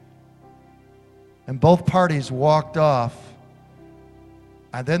 And both parties walked off.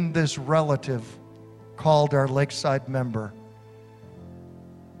 And then this relative called our Lakeside member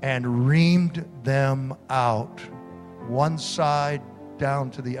and reamed them out, one side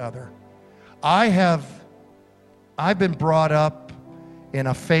down to the other. I've been brought up in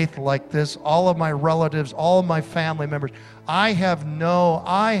a faith like this. All of my relatives, all of my family members, I have no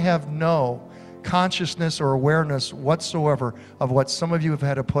consciousness or awareness whatsoever of what some of you have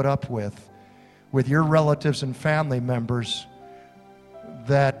had to put up with your relatives and family members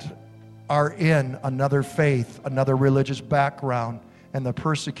that are in another faith, another religious background, and the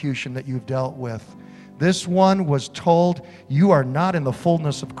persecution that you've dealt with. This one was told, you are not in the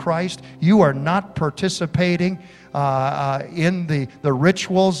fullness of Christ. You are not participating in the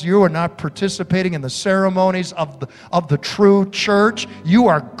rituals. You are not participating in the ceremonies of the true church. You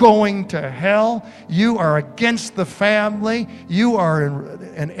are going to hell. You are against the family. You are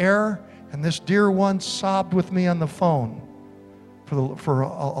in error. And this dear one sobbed with me on the phone for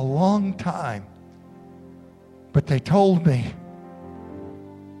a long time. But they told me,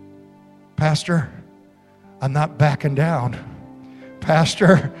 Pastor, I'm not backing down.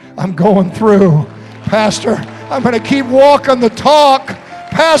 Pastor, I'm going through. Pastor, I'm going to keep walking the talk.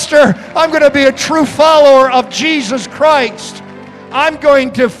 Pastor, I'm going to be a true follower of Jesus Christ. I'm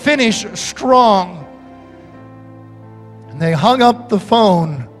going to finish strong. And they hung up the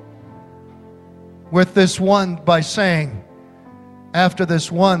phone with this one by saying, after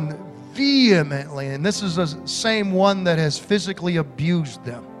this one vehemently, and this is the same one that has physically abused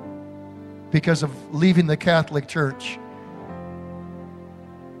them because of leaving the Catholic Church.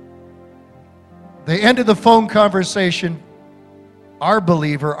 They ended the phone conversation, our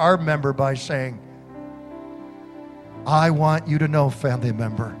believer, our member, by saying, I want you to know, family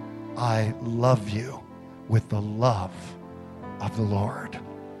member, I love you with the love of the Lord.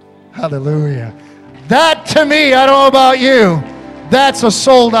 Hallelujah. That to me, I don't know about you, that's a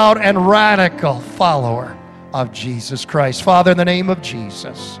sold out and radical follower of Jesus Christ. Father, in the name of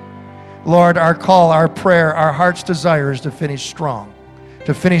Jesus, Lord, our call, our prayer, our heart's desire is to finish strong,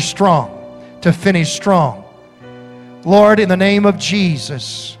 to finish strong, to finish strong. Lord, in the name of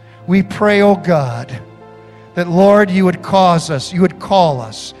Jesus, we pray, oh God, that, Lord, you would cause us, you would call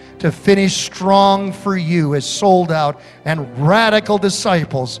us to finish strong for you as sold out and radical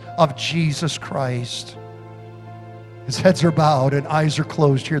disciples of Jesus Christ. His heads are bowed and eyes are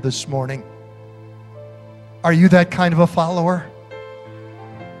closed here this morning. Are you that kind of a follower?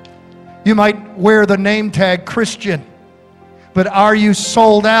 You might wear the name tag Christian, but are you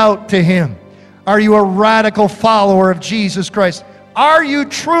sold out to Him? Are you a radical follower of Jesus Christ? Are you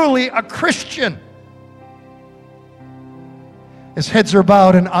truly a Christian? As heads are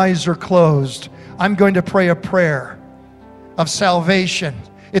bowed and eyes are closed, I'm going to pray a prayer of salvation.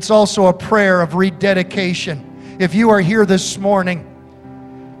 It's also a prayer of rededication. If you are here this morning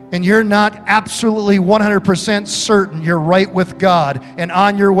and you're not absolutely 100% certain you're right with God and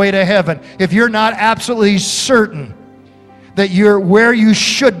on your way to heaven, if you're not absolutely certain that you're where you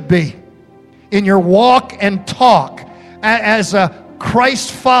should be in your walk and talk as a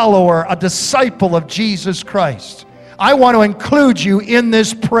Christ follower, a disciple of Jesus Christ, I want to include you in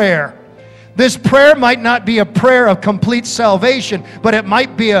this prayer. This prayer might not be a prayer of complete salvation, but it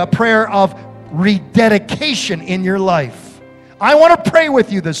might be a prayer of rededication in your life. I want to pray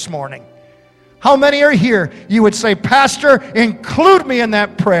with you this morning. How many are here? You would say, Pastor, include me in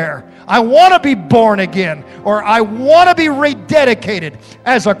that prayer. I want to be born again, or I want to be rededicated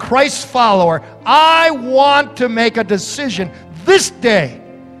as a Christ follower. I want to make a decision this day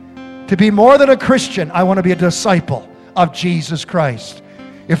to be more than a Christian. I want to be a disciple of Jesus Christ.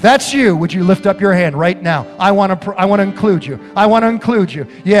 If that's you, would you lift up your hand right now? I want to include you. I want to include you.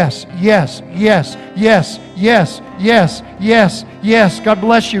 Yes, yes, yes, yes, yes, yes, yes, yes. God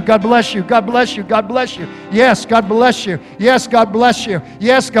bless you. God bless you. God bless you. God bless you. Yes, God bless you. Yes, God bless you.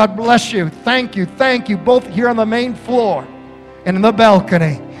 Yes, God bless you. Thank you. Thank you. Both here on the main floor and in the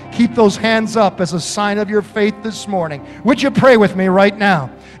balcony. Keep those hands up as a sign of your faith this morning. Would you pray with me right now?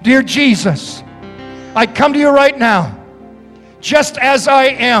 Dear Jesus, I come to you right now, just as I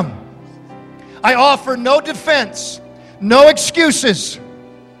am. I offer no defense, no excuses.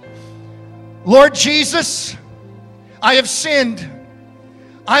 Lord Jesus, I have sinned.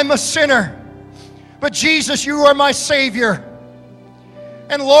 I'm a sinner. But Jesus, you are my Savior.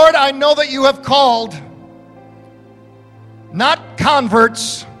 And Lord, I know that you have called not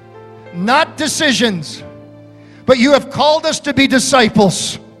converts, not decisions, but you have called us to be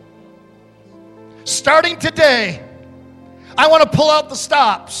disciples. Starting today, I want to pull out the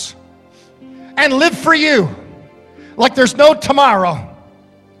stops and live for you like there's no tomorrow.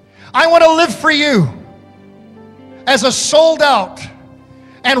 I want to live for you as a sold out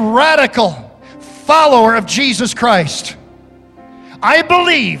and radical follower of Jesus Christ. I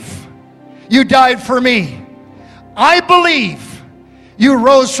believe you died for me. I believe you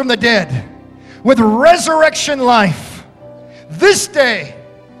rose from the dead with resurrection life. This day,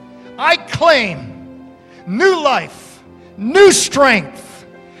 I claim new life, new strength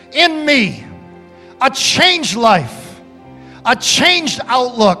in me a changed life, a changed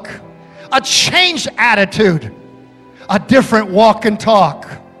outlook, a changed attitude, a different walk and talk.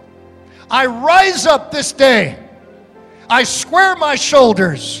 I rise up this day. I square my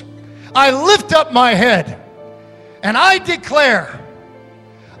shoulders. I lift up my head. And I declare,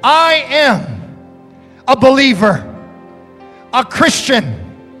 I am a believer, a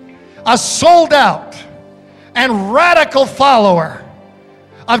Christian, a sold out and radical follower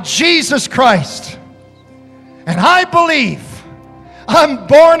of Jesus Christ. And I believe I'm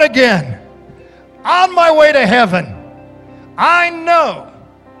born again, on my way to heaven. I know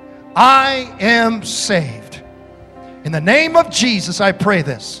I am saved. In the name of Jesus, I pray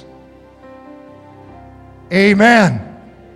this. Amen.